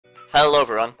Hello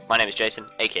everyone, my name is Jason,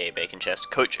 aka Bacon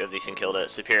Chest, coach of the St Kilda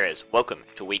Superiors. Welcome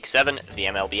to week 7 of the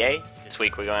MLBA. This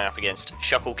week we're going up against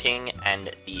Shuckle King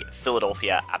and the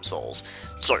Philadelphia Absols.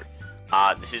 So,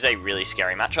 this is a really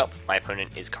scary matchup. My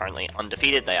opponent is currently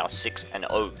undefeated. They are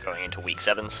 6-0 going into week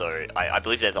 7, so I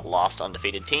believe they're the last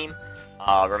undefeated team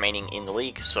remaining in the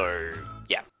league. So,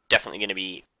 yeah, definitely going to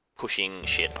be pushing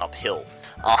shit uphill.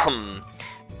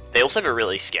 They also have a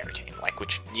really scary team,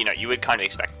 which, you would kind of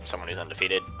expect from someone who's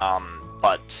undefeated,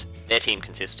 but their team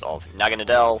consists of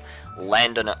Naganadel,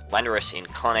 Landorus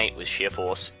Incarnate with Sheer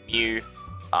Force, Mew,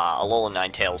 Alolan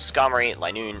Ninetales Skarmory,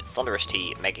 Linoon, Thunderous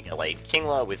T, Mega Gallade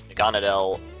Kingler with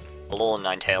Naganadel, Alolan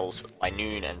Ninetales,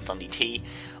 Linoon, and Thundy T,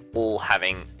 all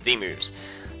having Z-moves.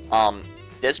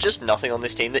 There's just nothing on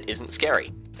this team that isn't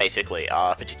scary, basically,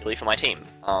 particularly for my team.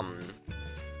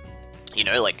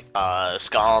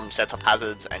 Skarm sets up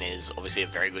hazards and is obviously a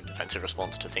very good defensive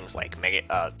response to things like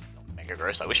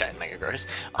Megagross, I wish I had Megagross,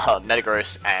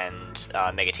 Metagross and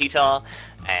Megateetar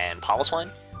and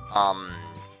Piloswine,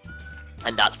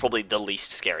 and that's probably the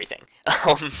least scary thing.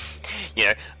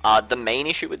 The main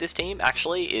issue with this team,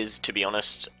 actually, is, to be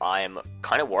honest, I'm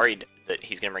kind of worried that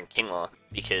he's going to bring Kingler,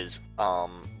 because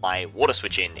my Water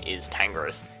Switch-In is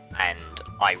Tangrowth, and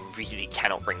I really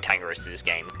cannot bring Tangrowth to this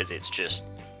game, because it's just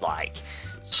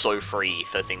so free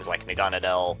for things like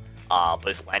Naganadel.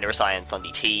 Both Landorus and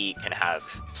Thundy T can have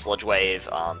Sludge Wave,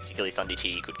 particularly Thundy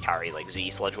T could carry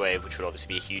Z Sludge Wave, which would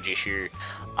obviously be a huge issue.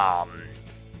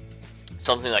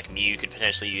 Something like Mew could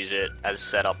potentially use it as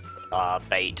setup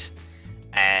bait,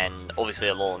 and obviously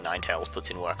Alolan Ninetales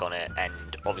puts in work on it,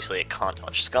 and obviously it can't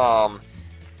touch Skarm.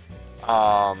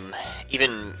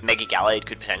 Even Mega Gallade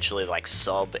could potentially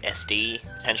sub SD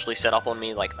potentially set up on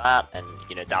me like that, and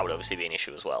that would obviously be an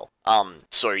issue as well.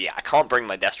 So yeah, I can't bring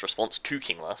my best response to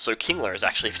Kingler, so Kingler is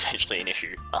actually potentially an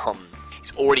issue.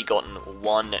 He's already gotten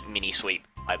one mini sweep,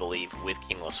 I believe, with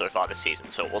Kingler so far this season,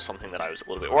 so it was something that I was a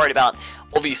little bit worried about.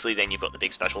 Obviously then you've got the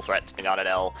big special threats,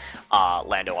 Naganadel,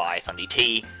 Lando I, Thundy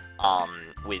T,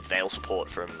 with Veil support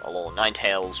from Alolan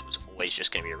Ninetales was always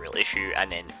just going to be a real issue,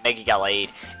 and then Mega Gallade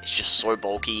is just so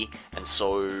bulky and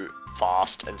so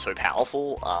fast and so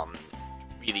powerful,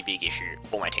 really big issue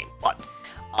for my team. But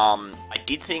I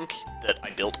did think that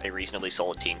I built a reasonably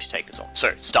solid team to take this on.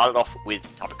 So, started off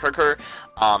with Tapu Koko.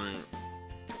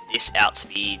 This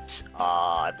outspeeds,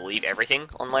 I believe, everything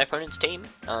on my opponent's team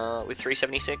with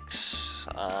 376.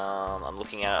 I'm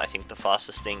looking at it, I think the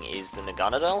fastest thing is the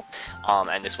Naganadel,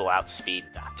 and this will outspeed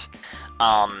that.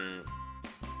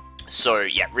 So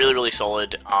yeah, really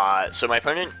solid. So my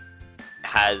opponent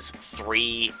has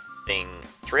three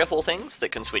or four things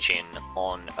that can switch in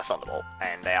on a Thunderbolt,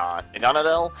 and they are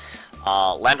Naganadel,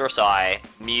 Landorus,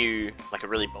 Mew, a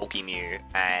really bulky Mew,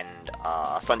 and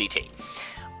Thundy T.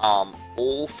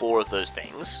 All four of those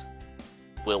things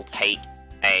will take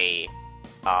a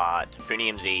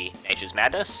Tapunium Z Nature's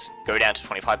Madness, go down to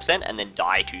 25%, and then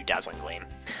die to Dazzling Gleam.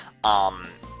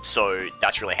 So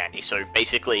that's really handy. So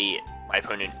basically, my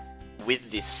opponent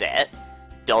with this set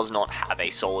does not have a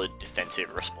solid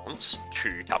defensive response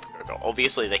to Tapu Koko.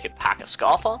 Obviously, they could pack a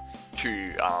Scarfer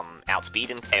to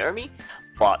outspeed and KO me,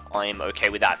 but I'm okay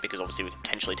with that because obviously we can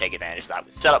potentially take advantage of that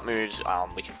with setup moves,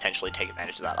 we can potentially take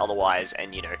advantage of that otherwise,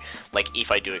 and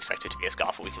if I do expect it to be a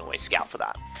Scarfer, we can always scout for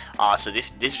that. So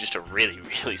this is just a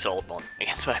really solid one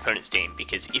against my opponent's team,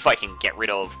 because if I can get rid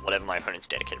of whatever my opponent's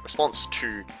dedicated response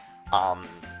to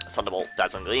Thunderbolt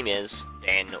Dazzling Gleam is,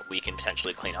 then we can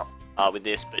potentially clean up with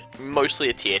this, but mostly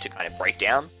a tier to kind of break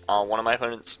down one of my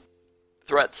opponent's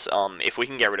threats. If we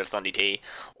can get rid of Thundy T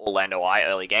or Lando I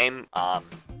early game,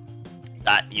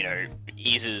 that,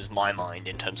 eases my mind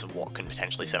in terms of what can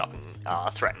potentially set up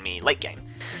and threaten me late game.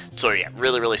 So yeah,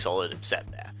 really solid set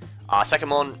there. Second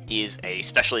one is a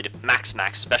max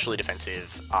specially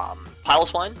defensive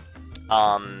Piloswine.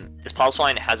 This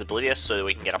Piloswine has Oblivious, so that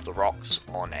we can get up the rocks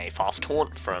on a fast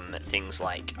taunt from things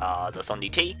like the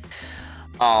Thundy T,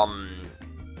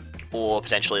 or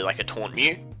potentially a taunt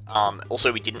Mew.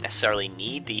 Also, we didn't necessarily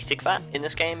need the Thick Vat in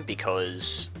this game,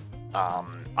 because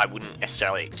I wouldn't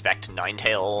necessarily expect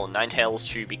Ninetales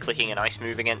to be clicking an Ice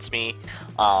move against me,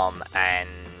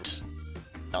 and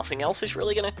nothing else is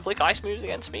really going to click Ice moves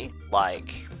against me.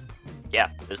 Yeah,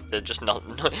 there's just not,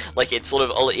 it's sort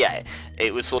of, yeah,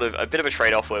 it was sort of a bit of a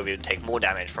trade-off where we would take more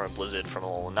damage from a Blizzard from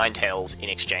all Ninetales in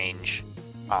exchange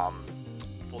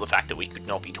for the fact that we could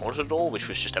not be taunted at all, which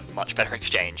was just a much better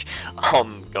exchange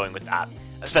going with that,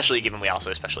 especially given we are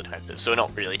so specially defensive, so we're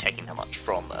not really taking that much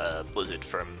from Blizzard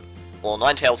from all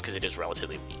Ninetales because it is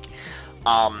relatively weak.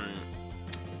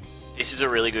 This is a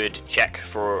really good check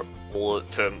for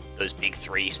those big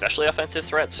three, especially offensive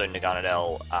threats, so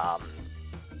Naganadel,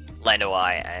 Lando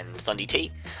Eye and Thunder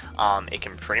T. It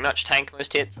can pretty much tank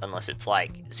most hits, unless it's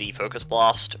like Z Focus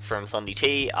Blast from Thunder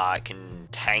T. It can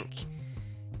tank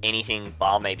anything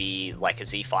bar maybe like a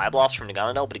Z Fire Blast from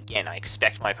Naganadel, but again, I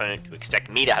expect my opponent to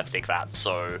expect me to have Thick Vats,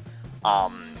 so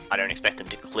I don't expect them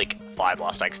to click Fire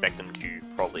Blast, I expect them to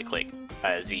probably click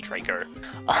Z Draco,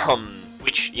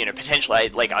 which, you know, potentially,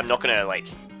 like, I'm not gonna, like,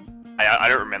 I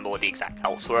don't remember what the exact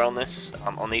calcs were on this,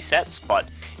 on these sets, but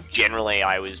generally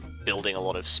I was building a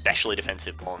lot of specially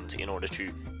defensive bonds in order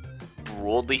to,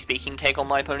 broadly speaking, take on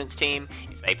my opponent's team.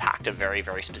 If they packed a very,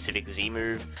 very specific Z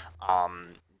move,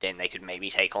 then they could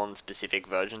maybe take on specific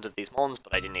versions of these mons,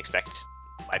 but I didn't expect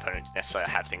my opponent to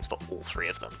necessarily have things for all three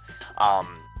of them,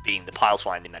 being the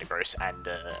Pileswine, the Metagross, and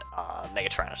the Mega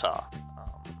Tyranitar.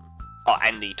 Oh,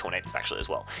 and the Tornadus actually as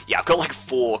well. Yeah, I've got like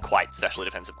 4 quite specially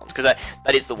defensive mons, because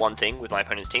that is the one thing with my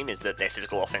opponent's team, is that their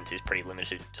physical offense is pretty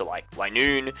limited to like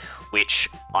Linoon, which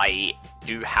I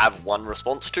do have one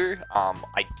response to.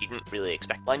 I didn't really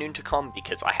expect Linoon to come,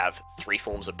 because I have 3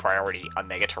 forms of priority, a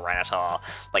Mega Tyranitar,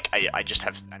 like I just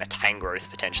have a Tangrowth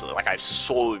potentially, like I have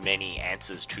so many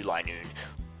answers to Linoon,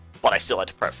 but I still had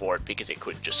to prep for it because it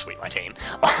could just sweep my team.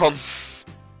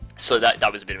 So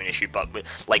that was a bit of an issue, but with,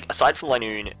 like, aside from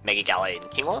Linoon, Mega Gallade,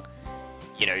 and Kingler,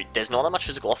 you know, there's not that much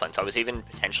physical offense. I was even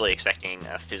potentially expecting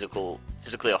a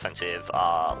physically offensive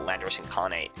Landorus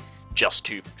Incarnate just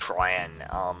to try and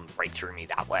break through me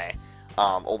that way.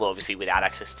 Although obviously without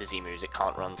access to Z moves, it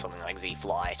can't run something like Z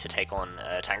Fly to take on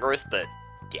Tangrowth, but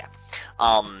yeah.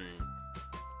 I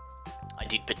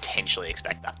did potentially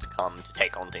expect that to come to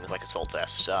take on things like Assault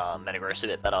Vest, Metagross a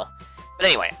bit better. But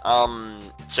anyway,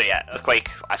 so yeah, Earthquake,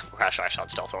 Icicle Crash, Ice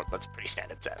Shard, Stealth Rock, that's a pretty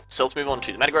standard set. So let's move on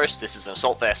to the Metagross. This is an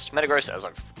Assault Vest Metagross, as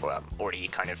I've already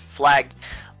kind of flagged.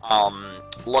 A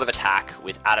lot of attack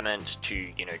with Adamant to,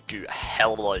 you know, do a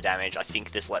hell of a lot of damage. I think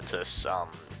this lets us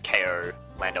KO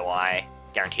Lando Eye,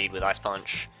 guaranteed with Ice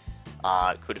Punch.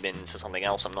 Could have been for something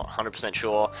else, I'm not 100%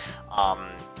 sure.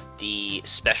 The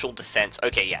special defense,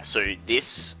 okay, yeah, so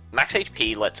this max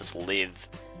HP lets us live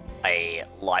a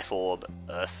Life Orb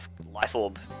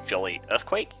Jolly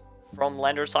Earthquake from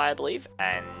Landorus Eye, I believe,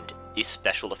 and this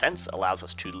special defense allows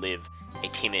us to live a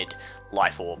timid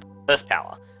Life Orb Earth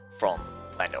Power from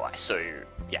Lando Eye. So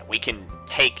yeah, we can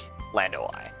take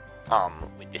Lando Eye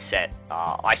with this set.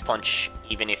 Ice Punch,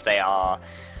 even if they are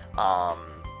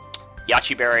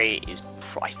Yachi Berry, is,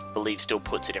 I believe, still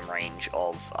puts it in range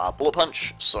of Bullet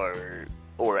Punch, so,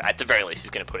 or at the very least is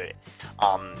going to put it,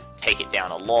 take it down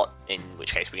a lot, in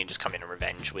which case we can just come in and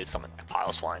revenge with something like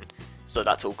Pileswine, so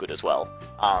that's all good as well.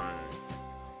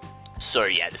 So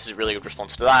yeah, this is a really good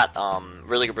response to that,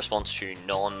 really good response to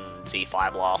non-Z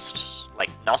Fire Blast, like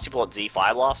Nasty Plot Z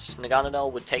Fire Blast Naganadel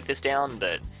would take this down,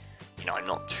 but, you know, I'm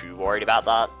not too worried about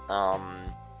that.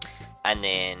 And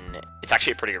then it's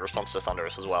actually a pretty good response to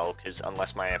Thundurus as well, because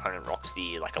unless my opponent rocks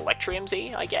the, like, Electrium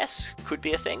Z, I guess, could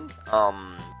be a thing.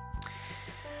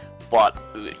 But,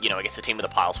 you know, against a team with a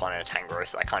Pileswine and a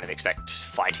Tangrowth, I kind of expect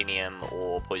Fightinium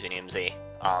or Poisonium Z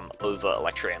over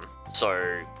Electrium.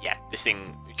 So, yeah, this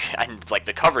thing, and, like,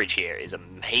 the coverage here is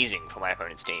amazing for my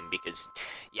opponent's team, because,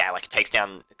 yeah, like, it takes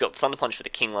down, got Thunder Punch for the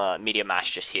Kingler, Meteor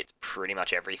Mash just hits pretty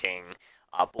much everything,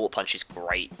 Bullet Punch is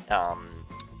great,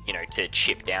 you know, to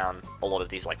chip down a lot of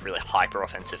these, like, really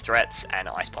hyper-offensive threats, and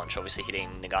Ice Punch obviously hitting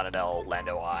Naganadel,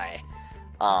 Lando Eye,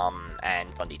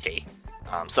 and Thunder T.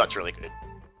 So that's really good.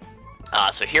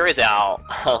 So here is our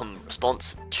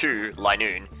response to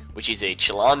Linoon, which is a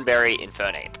Chilanberry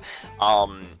Infernape.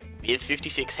 We have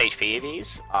 56 HP of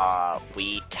these.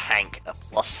 We tank a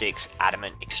 +6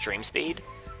 Adamant Extreme Speed,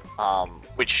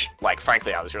 which, like,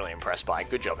 frankly, I was really impressed by.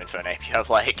 Good job, Infernape. You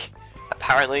have, like,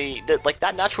 apparently, like,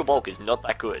 that natural bulk is not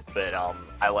that good, but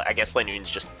I guess Linoon's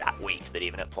just that weak that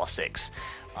even at +6,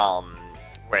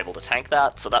 we're able to tank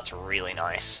that, so that's really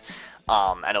nice.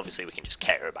 And obviously we can just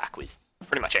KO back with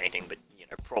pretty much anything, but, you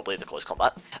know, probably the close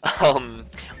combat.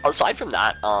 Aside from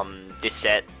that, this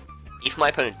set, if my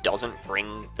opponent doesn't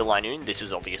bring the Linoon, this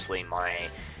is obviously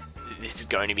this is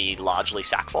going to be largely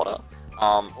sack fodder.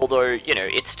 Although, you know,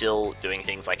 it's still doing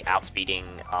things like outspeeding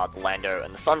the Lando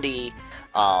and the Thunder.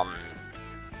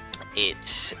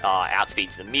 It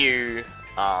outspeeds the Mew,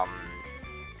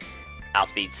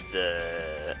 outspeeds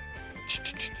the...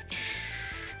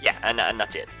 yeah, and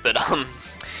that's it. But,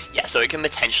 yeah, so it can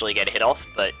potentially get a hit off,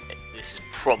 but this is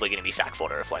probably going to be sack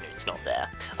fodder if Linoon's not there.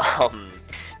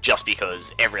 Just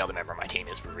because every other member of my team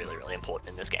is really, really important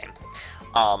in this game.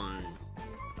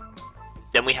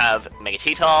 Then we have Mega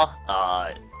Titar,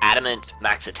 Adamant,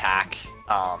 max attack,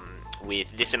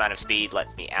 with this amount of speed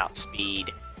lets me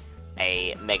outspeed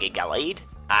a Mega Gallade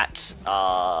at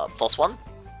 +1.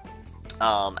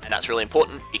 And that's really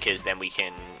important because then we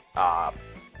can,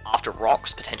 after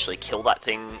rocks, potentially kill that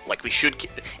thing. Like, we should,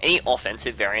 any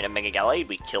offensive variant of Mega Gallade,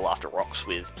 we kill after rocks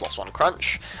with +1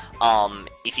 crunch.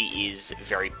 If he is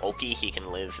very bulky, he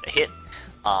can live a hit.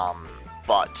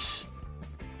 But,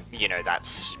 you know,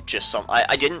 that's just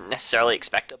I didn't necessarily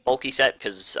expect a bulky set,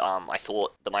 because I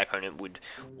thought that my opponent would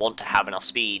want to have enough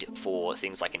speed for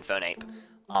things like Infernape.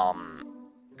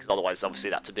 Because otherwise, obviously,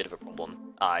 that's a bit of a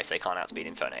problem if they can't outspeed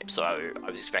Infernape. So I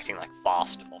was expecting, like,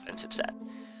 fast offensive set.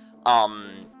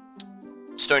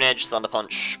 Stone Edge, Thunder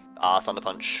Punch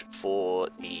for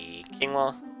the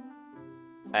Kingler,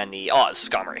 and the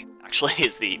Skarmory actually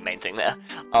is the main thing there.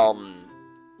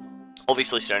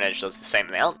 Obviously Stone Edge does the same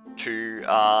amount to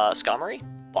Skarmory,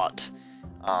 but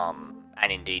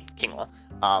and indeed Kingler,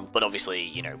 but obviously,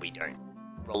 you know, we don't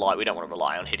want to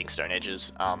rely on hitting Stone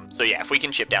Edges. So yeah, if we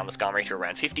can chip down the Skarmory to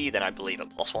around 50, then I believe at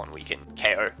 +1 we can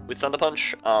KO with Thunder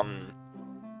Punch.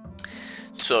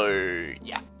 So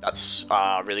yeah, that's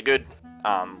really good.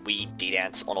 We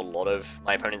D-dance on a lot of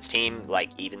my opponent's team,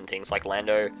 like even things like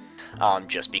Lando,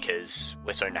 just because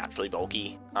we're so naturally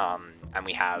bulky, and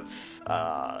we have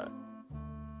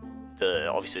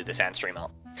obviously the Sandstream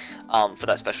up for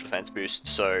that special defense boost.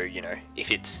 So, you know,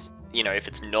 if it's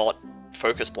not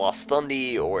Focus Blast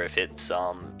Thundy, or if it's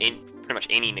in pretty much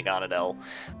any Naganadel,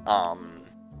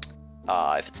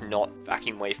 if it's not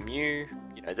Vacuum Wave Mew,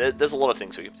 you know, there's a lot of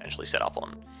things we could potentially set up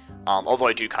on. Although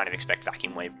I do kind of expect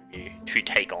Vacuum Wave Mew to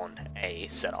take on a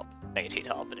setup Mega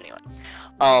T-Tar, but anyway.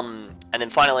 And then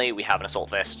finally, we have an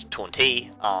Assault Vest, Torn T.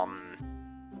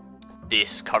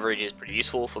 This coverage is pretty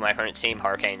useful for my opponent's team.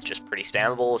 Hurricane's just pretty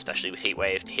spammable, especially with Heat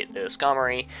Wave to hit the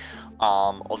Skarmory.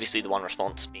 Obviously, the one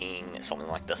response being something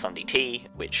like the Thundy T,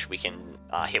 which we can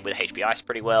hit with HP Ice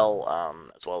pretty well,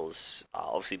 as well as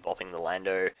obviously bopping the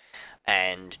Lando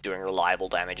and doing reliable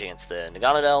damage against the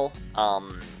Naganadel.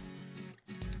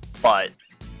 But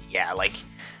yeah, like,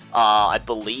 I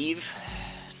believe,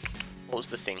 what was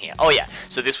the thing here? Oh yeah,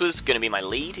 so this was going to be my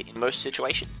lead in most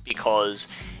situations, because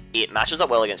it matches up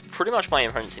well against pretty much my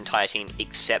opponent's entire team,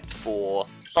 except for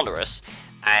Thundurus,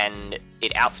 and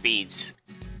it outspeeds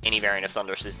any variant of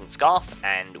Thundurus isn't Scarf,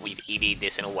 and we've EV'd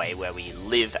this in a way where we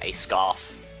live a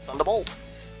Scarf Thunderbolt.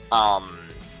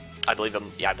 I believe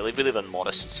we live a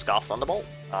modest Scarf Thunderbolt,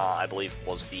 I believe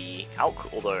was the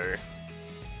calc, although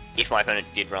if my opponent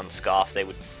did run Scarf, they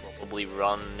would probably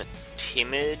run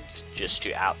Timid just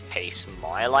to outpace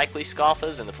my likely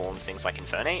Scarfers in the form of things like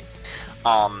Infernape.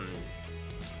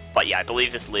 But yeah, I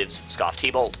believe this lives Scarf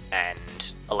T-Bolt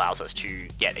and allows us to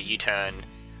get a U-turn,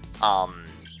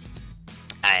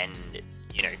 and,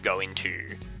 you know, go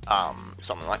into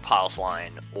something like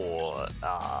Pileswine or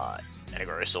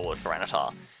Metagross or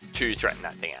Tyranitar to threaten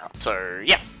that thing out. So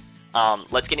yeah,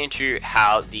 let's get into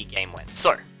how the game went.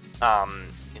 So, you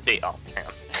can see, oh, hang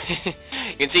on.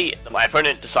 You can see that my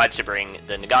opponent decides to bring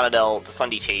the Naganadel, the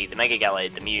Thundy T, the Mega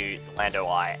Gallade, the Mew, the Lando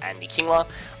I, and the Kingler.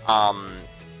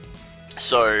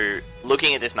 So,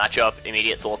 looking at this matchup,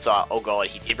 immediate thoughts are, oh god,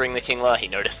 he did bring the Kingler. He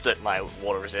noticed that my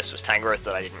Water Resist was Tangrowth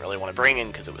that I didn't really want to bring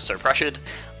in because it was so pressured.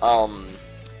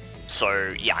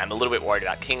 So, yeah, I'm a little bit worried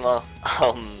about Kingler.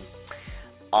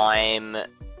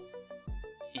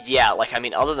 Yeah, like, I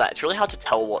mean, other than that, it's really hard to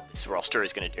tell what this roster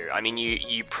is going to do. I mean,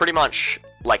 you pretty much,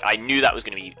 like, I knew that was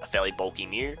going to be a fairly bulky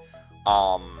Mew,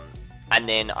 and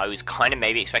then I was kind of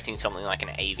maybe expecting something like an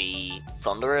AV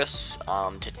Thundurus,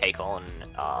 to take on,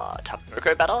 Tapu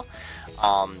Koko better,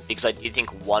 because I did think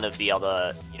one of the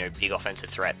other, you know, big offensive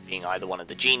threats being either one of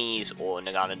the Genies, or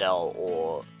Naganadel,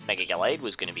 or Mega Gallade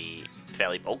was going to be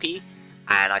fairly bulky,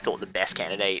 and I thought the best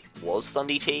candidate was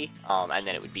Thundy T, and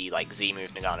then it would be, like,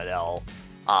 Z-Move Naganadel,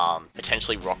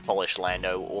 potentially Rock Polish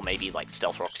Lando, or maybe like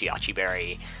Stealth Rock Diachi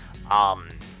Berry.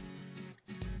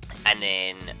 And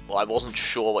then, well, I wasn't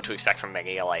sure what to expect from Mega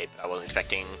Gallade, but I was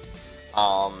expecting,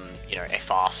 you know, a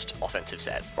fast offensive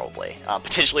set, probably.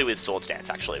 Potentially with Swords Dance,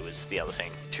 actually, was the other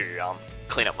thing to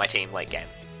clean up my team late game.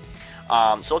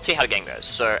 So let's see how the game goes.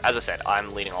 So, as I said,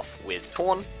 I'm leading off with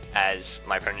Torn, as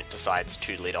my opponent decides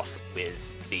to lead off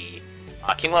with the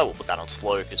Kingler. We'll put that on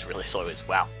slow, because really slow is,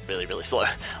 wow, really, really slow.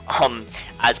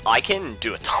 As I can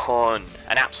do an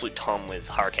absolute ton with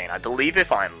Hurricane. I believe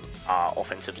if I'm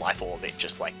offensive Life Orb, it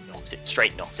just, like,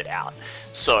 knocks it out.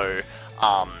 So,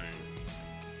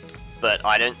 but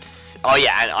I don't, oh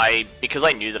yeah, and because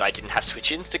I knew that I didn't have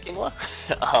switch-ins to Kingler,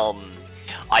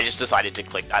 I just decided to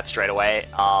click that straight away.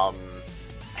 I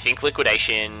think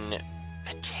Liquidation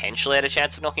potentially had a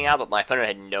chance of knocking out, but my opponent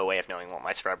had no way of knowing what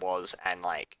my spread was, and,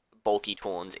 like, bulky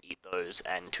Tawns eat those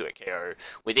and 2-hit KO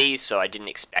with ease, so I didn't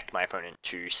expect my opponent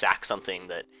to sack something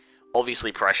that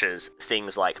obviously pressures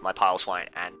things like my Piloswine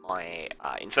and my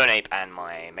Infernape and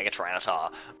my Mega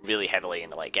Tyranitar really heavily in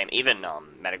the late game, even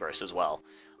Metagross as well.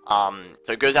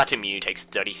 So it goes out to Mew, takes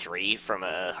 33 from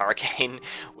a Hurricane,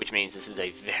 which means this is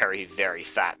a very, very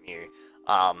fat Mew.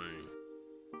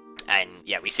 And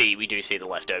yeah, we do see the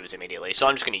leftovers immediately, so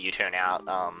I'm just going to U-turn out.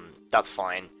 That's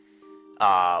fine.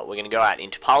 We're going to go out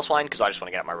into Piloswine, because I just want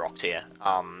to get out my rocks here.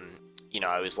 You know,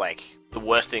 I was like, the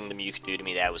worst thing the Mew could do to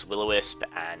me there was Will-O-Wisp,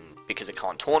 and because it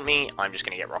can't taunt me, I'm just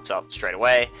going to get rocks up straight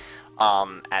away.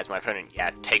 As my opponent,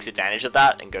 yeah, takes advantage of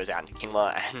that and goes out into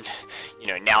Kingler, and, you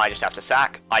know, now I just have to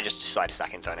sack. I just decide to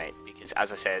sack Infernape, because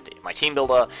as I said in my team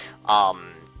builder,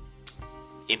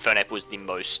 Infernape was the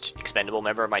most expendable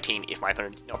member of my team. If my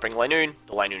opponent did not bring Linoon,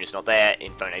 the Linoon is not there,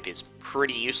 Infernape is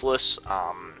pretty useless,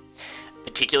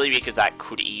 particularly because that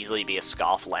could easily be a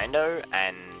Scarf Lando,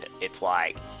 and it's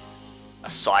like,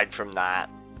 aside from that,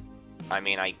 I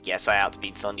mean, I guess I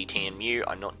outspeed Thundy T and Mew.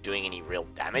 I'm not doing any real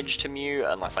damage to Mew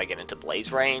unless I get into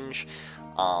Blaze range.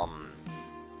 But,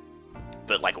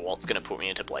 like, what's going to put me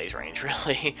into Blaze range,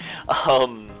 really?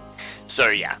 So,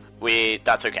 yeah,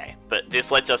 that's okay. But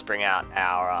this lets us bring out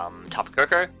our Tapu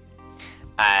Koko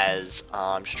as...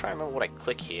 I'm just trying to remember what I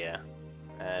click here.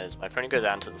 As my opponent goes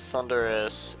out into the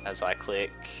Thundurus, as I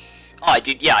click... Oh, I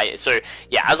did, yeah, so,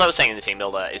 yeah, as I was saying in the team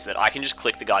builder, is that I can just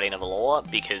click the Guardian of Alola,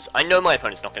 because I know my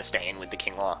opponent's not going to stay in with the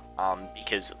Kingler,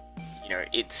 because, you know,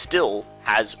 it still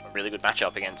has a really good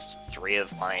matchup against 3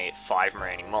 of my 5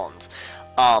 remaining Mons.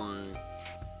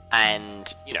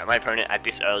 And, you know, my opponent at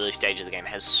this early stage of the game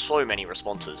has so many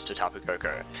responses to Tapu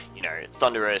Koko. You know,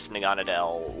 Thundurus,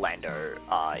 Naganadel, Lando,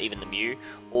 even the Mew,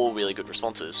 all really good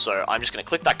responses. So I'm just going to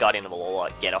click that Guardian of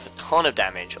Alola, get off a ton of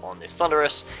damage on this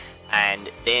Thundurus, and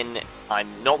then I'm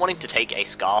not wanting to take a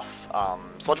Scarf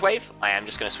Sludge Wave. I am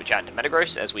just going to switch out into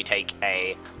Metagross as we take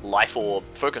a Life Orb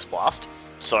Focus Blast.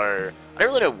 So I don't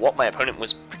really know what my opponent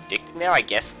was predicting there. I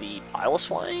guess the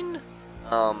Piloswine?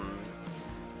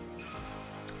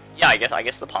 Yeah, I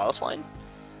guess the Piloswine.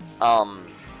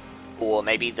 Or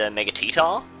maybe the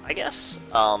Megatitar, I guess.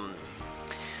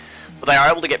 But they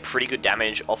are able to get pretty good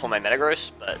damage off on my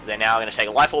Metagross, but they're now going to take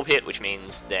a Life Orb hit, which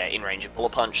means they're in range of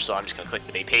Bullet Punch, so I'm just going to click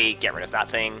the BP, get rid of that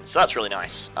thing. So that's really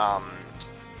nice.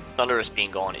 Thundurus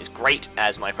being gone is great,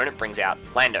 as my opponent brings out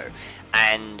Lando.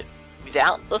 And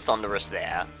without the Thundurus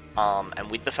there,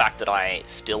 and with the fact that I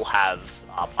still have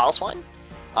Piloswine,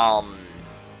 I'm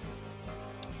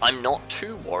not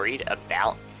too worried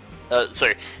about...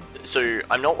 So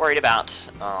I'm not worried about...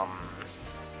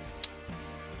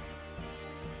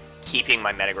 keeping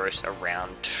my Metagross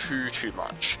around too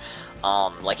much.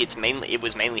 Like it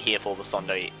was mainly here for the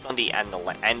Thundy and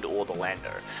or the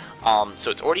Lando.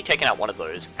 So it's already taken out one of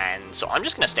those, and so I'm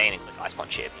just gonna stay in and click Ice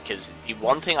Punch here, because the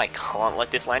one thing I can't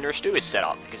let this Landorus do is set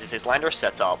up, because if this Landorus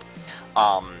sets up,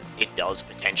 it does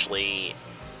potentially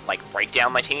like break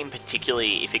down my team,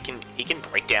 particularly if he can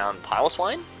break down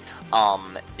Piloswine,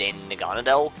 then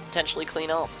Naganadel can potentially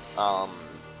clean up.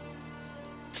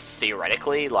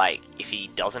 Theoretically, like, if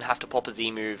he doesn't have to pop a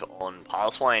Z-move on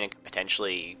Piloswine and can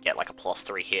potentially get, like, a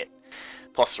 +3 hit,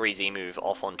 +3 Z-move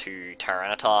off onto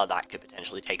Tyranitar, that could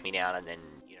potentially take me down and then,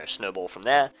 you know, snowball from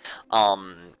there.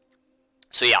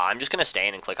 So yeah, I'm just going to stay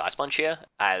in and click Ice Punch here,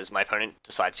 as my opponent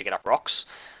decides to get up rocks,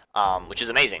 which is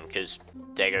amazing, because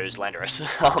there goes Landorus.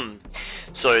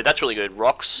 So that's really good.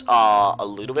 Rocks are a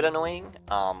little bit annoying,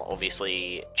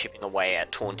 obviously chipping away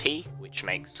at Taunty, which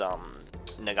makes,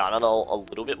 Naganadel a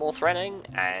little bit more threatening,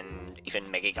 and even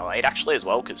Mega Gallade actually as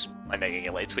well, because my Mega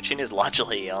Gallade switch-in is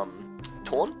largely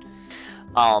Taunt.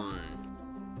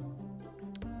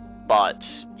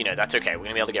 But, you know, that's okay, we're going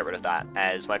to be able to get rid of that,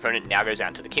 as my opponent now goes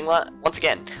down to the Kingler. Once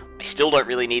again, I still don't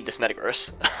really need this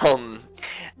Metagross,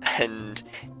 and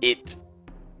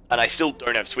I still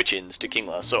don't have switch-ins to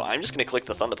Kingler, so I'm just going to click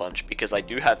the Thunder Punch, because I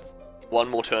do have one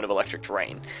more turn of Electric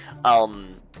Terrain.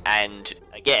 And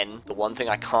again, the one thing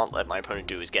I can't let my opponent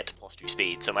do is get to +2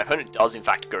 speed. So my opponent does in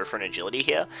fact go for an agility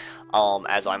here,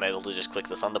 as I'm able to just click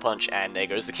the Thunder Punch, and there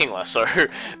goes the Kingler. So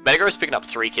Metagross picking up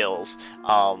 3 kills.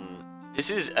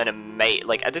 This is an amazing,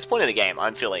 like, at this point in the game,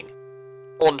 I'm feeling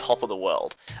on top of the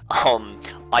world.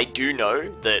 I do know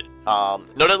that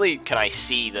not only can I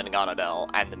see the Naganadel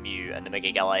and the Mew and the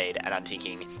Mega Gallade, and I'm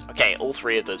thinking, okay, all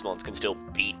 3 of those mons can still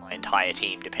beat my entire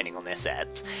team depending on their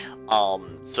sets.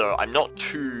 So I'm not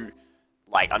too,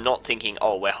 like, I'm not thinking,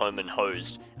 oh, we're home and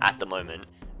hosed at the moment.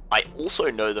 I also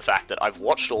know the fact that I've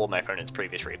watched all of my opponent's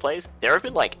previous replays. There have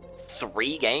been like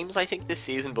 3 games, I think, this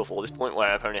season before this point where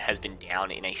my opponent has been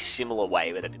down in a similar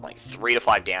way, where they've been like 3 to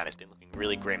 5 down, it's been looking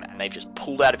really grim, and they've just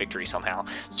pulled out a victory somehow.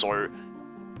 So,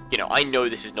 you know, I know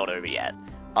this is not over yet.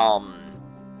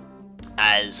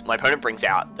 As my opponent brings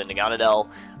out the Naganadel,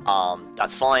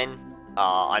 that's fine.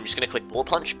 I'm just going to click Bullet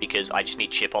Punch because I just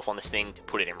need Chip Off on this thing to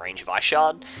put it in range of Ice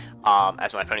Shard.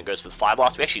 As my opponent goes for the Fire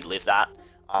Blast, we actually live that.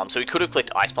 So we could have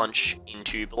clicked Ice Punch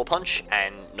into Bullet Punch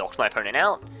and knocked my opponent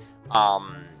out.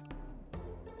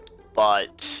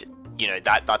 But, you know,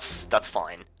 that's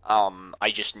fine.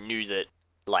 I just knew that,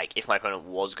 like, if my opponent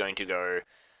was going to go,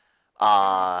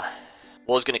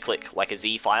 click, like, a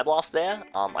Z Fire Blast there,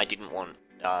 I didn't want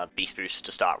Beast Boost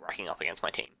to start racking up against my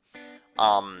team.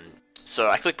 So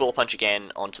I click Bullet Punch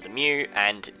again onto the Mew,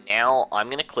 and now I'm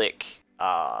going to click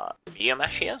Meteor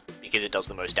Mash here, because it does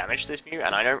the most damage to this Mew,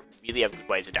 and I don't really have good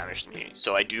ways to damage the Mew,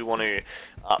 so I do want to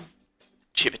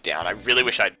chip it down. I really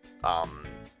wish I'd...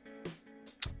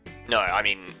 No, I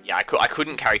mean, yeah, I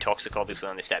couldn't carry Toxic, obviously,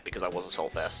 on this step because I was a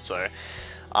Soulfest, so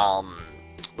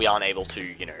we aren't able to,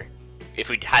 you know... If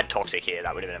we'd had Toxic here,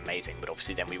 that would have been amazing, but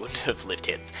obviously then we wouldn't have lived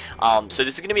hits. So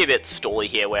this is going to be a bit stally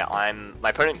here, where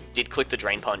my opponent did click the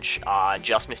Drain Punch,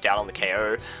 just missed out on the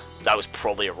KO. That was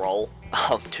probably a roll,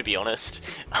 to be honest.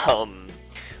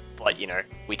 But, you know,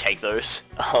 we take those.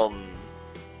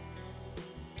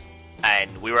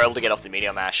 And we were able to get off the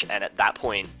Meteor Mash, and at that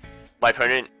point, my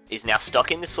opponent is now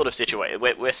stuck in this sort of situation.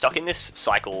 We're stuck in this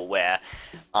cycle where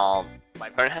my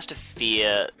opponent has to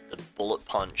fear the Bullet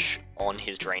Punch on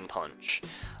his Drain Punch,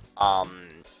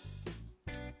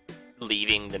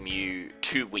 leaving the Mew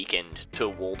too weakened to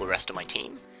wall the rest of my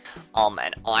team,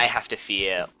 and I have to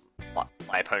fear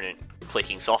my opponent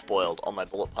clicking Soft Boiled on my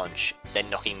Bullet Punch, then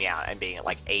knocking me out and being at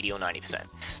like 80 or 90%.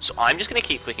 So I'm just going to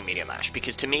keep clicking Meteor Mash,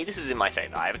 because to me this is in my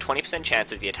favor. I have a 20%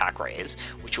 chance of the attack raise,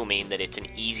 which will mean that it's an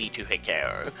easy 2-hit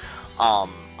KO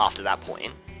after that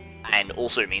point, and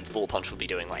also means Bullet Punch will be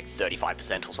doing like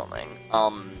 35% or something,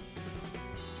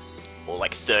 or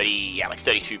like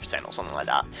 32% or something like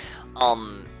that.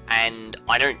 And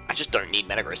I just don't need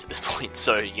Metagross at this point,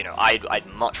 so, you know, I'd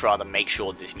much rather make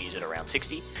sure this Mew's at around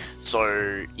 60.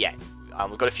 So, yeah,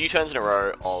 we've got a few turns in a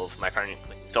row of my opponent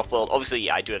clicking Soft Boiled. Obviously,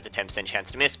 yeah, I do have the 10%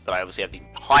 chance to miss, but I obviously have the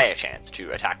higher chance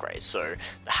to attack raise, so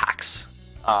the hacks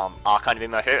are kind of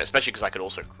in my favor, especially because I could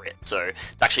also crit. So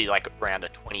it's actually like around a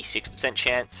 26%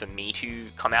 chance for me to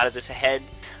come out of this ahead,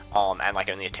 and like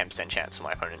only a 10% chance for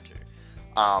my opponent to.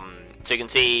 So you can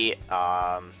see,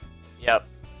 yep,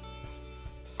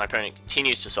 my opponent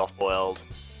continues to Soft Boiled.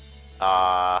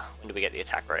 When do we get the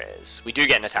attack raise? We do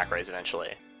get an attack raise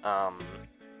eventually. Might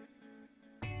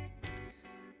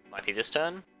be this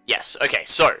turn? Yes, okay,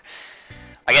 so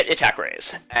I get the attack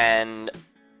raise, and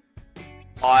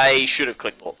I should have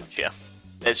clicked Bullet Punch here.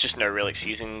 There's just no real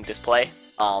excusing this play.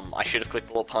 I should have clicked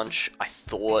Bullet Punch. I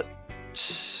thought...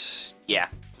 Yeah.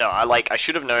 No, I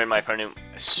should have known my opponent,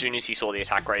 as soon as he saw the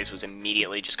attack raise, was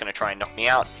immediately just going to try and knock me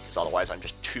out, because otherwise I'm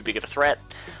just too big of a threat.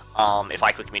 If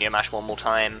I click Meteor Mash one more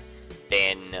time,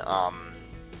 then I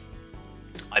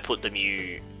put the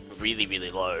Mew really, really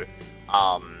low.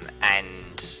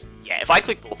 And yeah, if I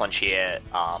click Bullet Punch here,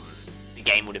 the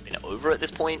game would have been over at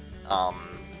this point.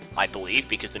 I believe,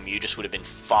 because the Mew just would have been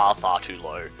far, far too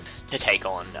low to take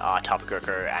on Tapu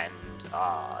Koko and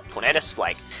Tornadus.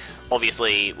 Like,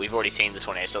 obviously, we've already seen the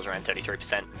Tornadus does around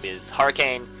 33% with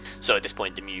Hurricane, so at this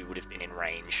point the Mew would have been in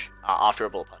range after a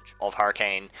Bullet Punch of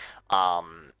Hurricane.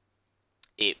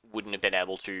 It wouldn't have been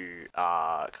able to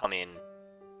come in.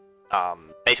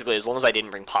 Basically, as long as I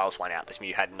didn't bring Pilus 1 out, this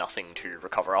Mew had nothing to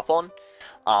recover up on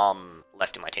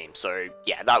left in my team. So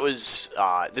yeah, that was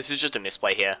this is just a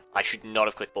misplay here. I should not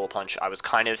have clicked Bullet Punch. I was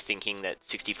kind of thinking that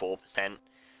 64%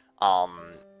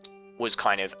 was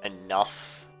kind of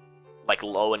enough, like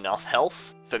low enough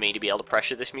health for me to be able to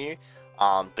pressure this Mew.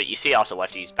 But you see after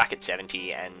left he's back at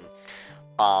 70, and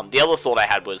the other thought I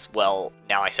had was, well,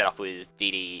 now I set up with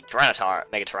DD Tyranitar,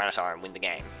 Mega Tyranitar, and win the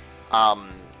game.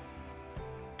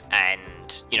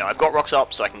 And, you know, I've got rocks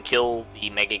up, so I can kill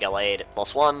the Mega Gallade at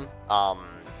 +1.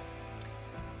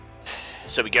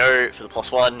 So we go for the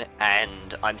 +1,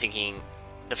 and I'm thinking,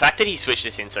 the fact that he switched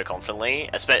this in so confidently,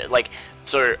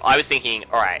 so I was thinking,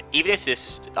 alright, even if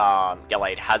this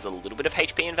Gallade has a little bit of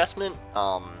HP investment,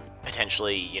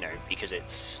 potentially, you know, because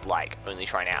it's, like, only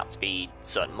trying to outspeed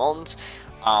certain mons,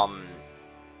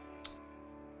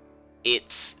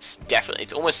 it's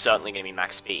almost certainly going to be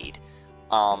max speed.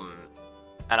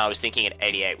 And I was thinking at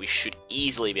 88 we should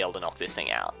easily be able to knock this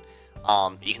thing out.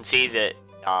 You can see that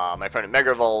my opponent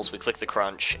Mega Evolves, we click the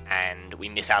Crunch, and we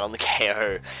miss out on the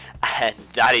KO, and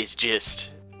that is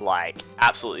just, like,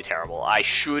 absolutely terrible.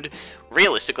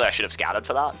 Realistically, I should have scouted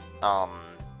for that.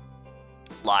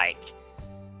 Like,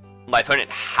 my opponent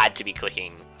had to be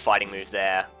clicking Fighting Move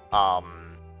there.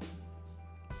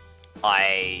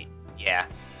 Yeah,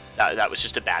 that was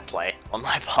just a bad play on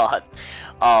my part.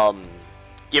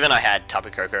 given I had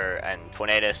Tapu Koko and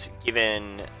Tornadus,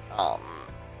 given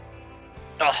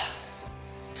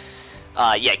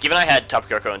given I had Tapu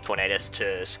Koko and Tornadus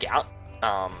to scout,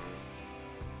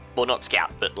 well, not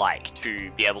scout, but like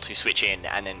to be able to switch in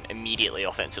and then immediately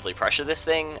offensively pressure this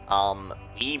thing,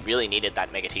 we really needed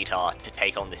that Mega T-Tar to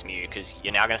take on this Mew, because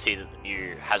you're now going to see that the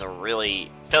Mew has a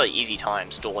fairly easy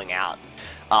time stalling out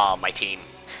my team.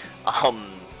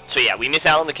 So yeah, we miss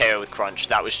out on the KO with Crunch.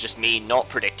 That was just me not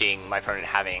predicting my opponent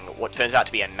having what turns out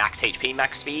to be a max HP,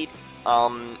 max speed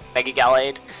Mega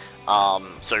Gallade.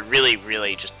 So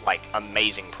really just like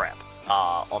amazing prep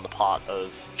on the part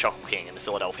of Shuckle King and the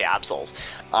Philadelphia Absols.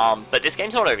 But this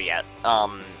game's not over yet.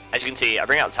 As you can see, I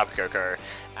bring out the Tapu Koko,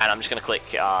 and I'm just going to click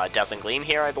Dazzling Gleam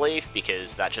here, I believe,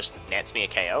 because that just nets me a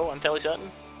KO, I'm fairly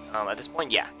certain. At this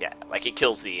point, yeah, like it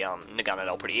kills the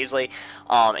Naganadel pretty easily.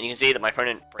 And you can see that my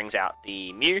opponent brings out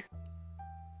the Mew,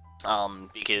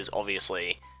 because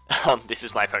obviously this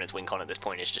is my opponent's win con at this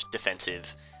point, is just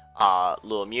defensive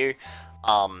Lure Mew.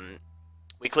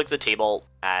 We click the T-Bolt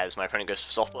as my opponent goes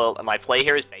for Soft Boiled, and my play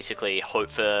here is basically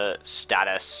hope for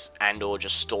status and or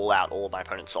just stall out all of my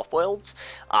opponent's Soft Boileds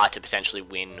to potentially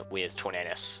win with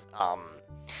Tornadus.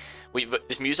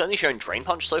 This Mew's only shown Drain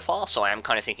Punch so far, so I am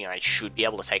kind of thinking I should be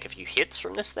able to take a few hits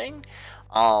from this thing.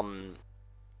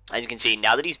 As you can see,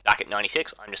 now that he's back at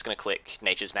 96, I'm just going to click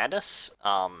Nature's Madness,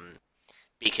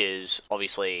 because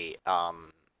obviously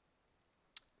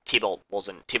T-Bolt was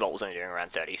only doing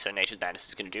around 30, so Nature's Madness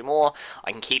is going to do more.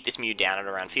 I can keep this Mew down at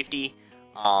around 50,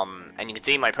 and you can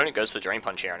see my opponent goes for Drain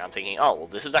Punch here, and I'm thinking, oh, well,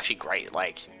 this is actually great.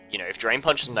 Like, you know, if Drain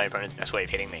Punch is my opponent's best way of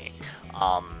hitting me,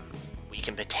 we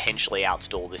can potentially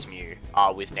outstall this Mew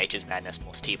with Nature's Madness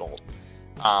plus T-Bolt.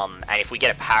 And if we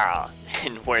get a Para,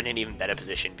 then we're in an even better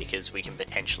position, because we can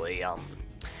potentially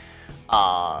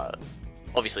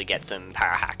obviously get some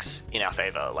Para hacks in our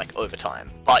favor, like, over time.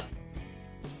 But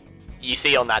you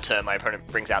see on that turn, my opponent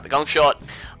brings out the Gong Shot,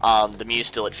 the Mew's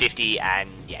still at 50, and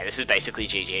yeah, this is basically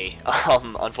GG,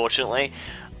 unfortunately.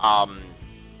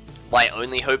 My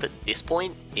only hope at this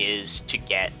point is to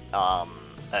get a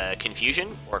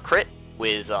Confusion or a crit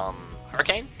with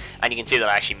Hurricane, and you can see that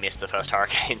I actually missed the first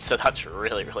Hurricane, so that's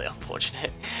really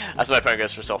unfortunate. As my opponent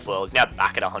goes for Soft Boil, he's now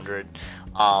back at 100.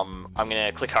 I'm going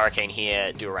to click Hurricane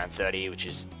here, do around 30, which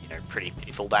is, you know, pretty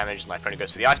full damage. My opponent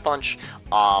goes for the Ice Punch.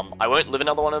 I won't live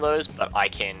another one of those, but I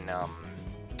can,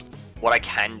 what I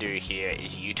can do here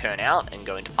is U-turn out and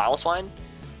go into Piloswine,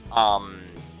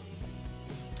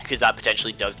 because that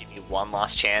potentially does give me one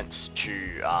last chance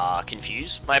to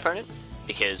confuse my opponent,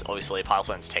 because obviously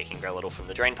Piloswine's taking very little from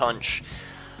the Drain Punch.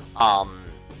 But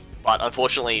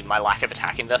unfortunately, my lack of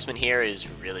attack investment here is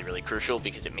really crucial,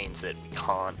 because it means that we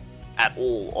can't at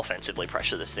all offensively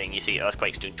pressure this thing. You see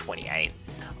Earthquake's doing 28.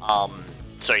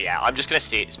 So yeah, I'm just going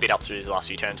to speed up through these last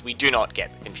few turns. We do not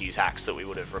get the Confuse hacks that we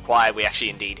would have required. We actually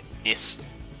indeed miss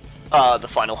the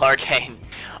final Hurricane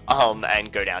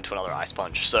and go down to another Ice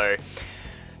Punch. So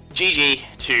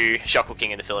GG to Shuckle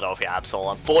King and the Philadelphia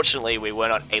Absols. Unfortunately, we were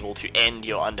not able to end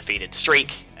your undefeated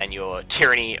streak and your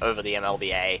tyranny over the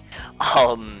MLBA.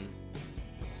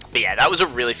 But yeah, that was a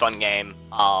really fun game.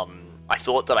 I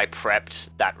thought that I prepped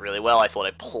that really well. I thought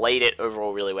I played it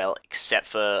overall really well, except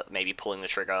for maybe pulling the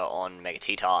trigger on Mega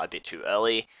T-Tar a bit too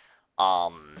early.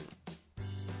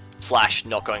 Slash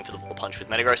not going for the Ball Punch with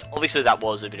Metagross. Obviously, that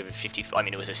was a bit of a 50... I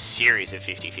mean, it was a series of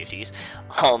 50-50s.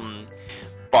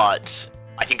 But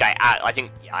I think I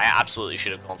absolutely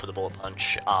should have gone for the Bullet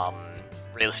Punch.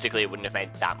 Realistically, it wouldn't have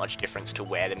made that much difference to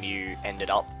where the Mew ended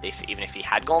up, even if he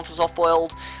had gone for Soft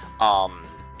Boiled,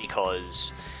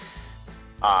 because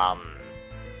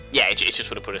yeah, it just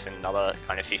would have put us in another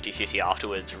kind of 50-50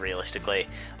 afterwards, realistically.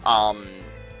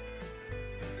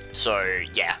 So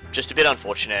yeah, just a bit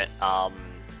unfortunate.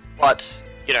 But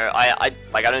you know, I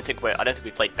don't think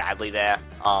we played badly there.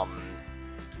 And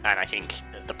I think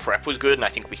the prep was good, and I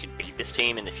think we could beat this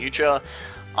team in the future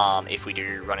if we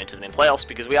do run into them in playoffs,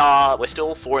 because we're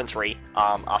still 4-3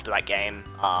 after that game.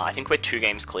 I think we're 2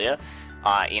 games clear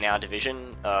in our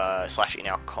division slash in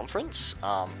our conference.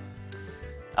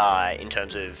 In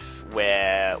terms of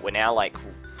where we're now, like,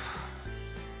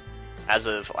 as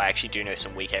of, I actually do know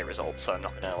some Week 8 results, so I'm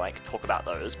not going to, like, talk about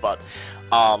those, but,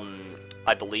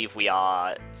 I believe we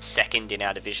are 2nd in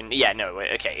our division. Yeah, no,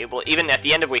 okay, well, even at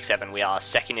the end of Week 7, we are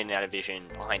 2nd in our division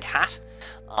behind Hat.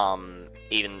 I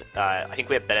think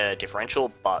we have better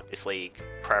differential, but this league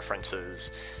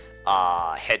preferences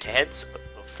head-to-heads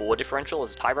before differential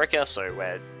as a tiebreaker, so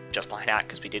we're just behind Hat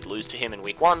because we did lose to him in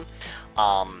Week 1,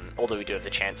 although we do have the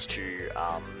chance to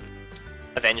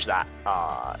avenge that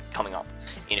coming up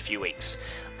in a few weeks.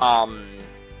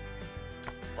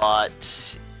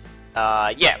 But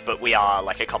Yeah, but we are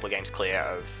like a couple of games clear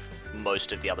of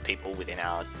most of the other people within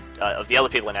our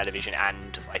in our division,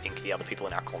 and I think the other people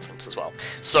in our conference as well.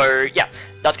 So yeah,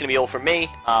 that's going to be all from me,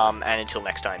 and until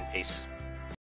next time, peace.